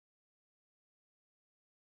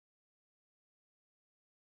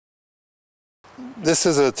this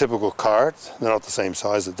is a typical cart. They're not the same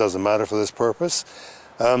size. It doesn't matter for this purpose.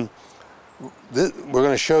 We're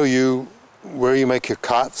going to show you where you make your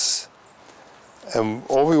cuts. And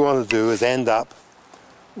all we want to do is end up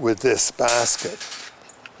with this basket.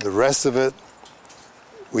 The rest of it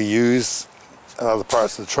we use in other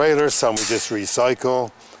parts of the trailer. Some we just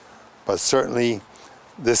recycle. But certainly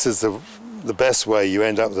this is the best way. You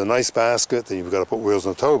end up with a nice basket, then you've got to put wheels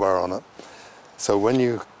and a tow bar on it. So when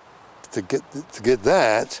you, to get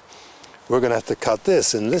that, we're going to have to cut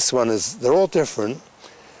this. And this one is, they're all different.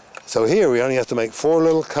 So here we only have to make 4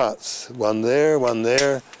 little cuts. One there, and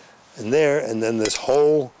there, and then this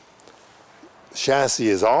whole chassis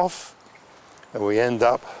is off. And we end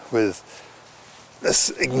up with, let's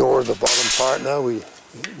ignore the bottom part now. We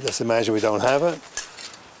just imagine we don't have it.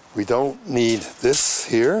 We don't need this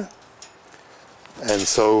here. And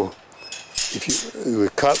so if you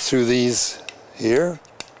would cut through these here,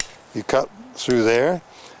 you cut through there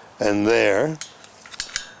and there.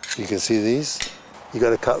 You can see these. You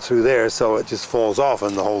got to cut through there so it just falls off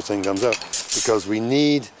and the whole thing comes up, because we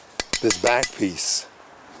need this back piece.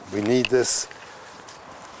 We need this.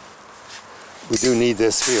 We do need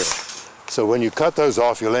this here. So when you cut those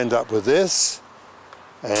off, you'll end up with this,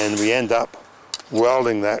 and we end up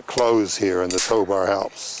welding that closed here, and the tow bar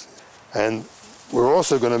helps. And we're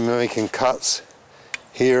also going to be making cuts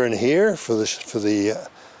here and here for the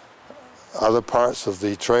other parts of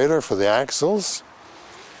the trailer, for the axles.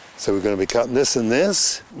 So we're going to be cutting this and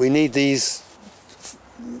this. We need these,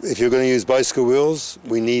 if you're going to use bicycle wheels,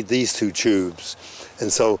 we need these 2 tubes.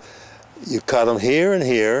 And so you cut them here and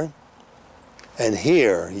here, and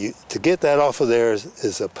here. To get that off of there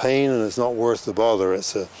is a pain, and it's not worth the bother.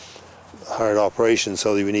 It's a hard operation,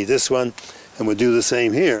 so we need this one, and we'll do the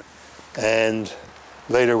same here. And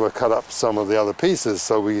later we'll cut up some of the other pieces.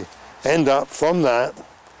 So we end up from that,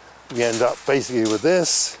 we end up basically with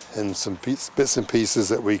this and some bits and pieces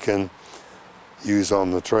that we can use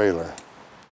on the trailer.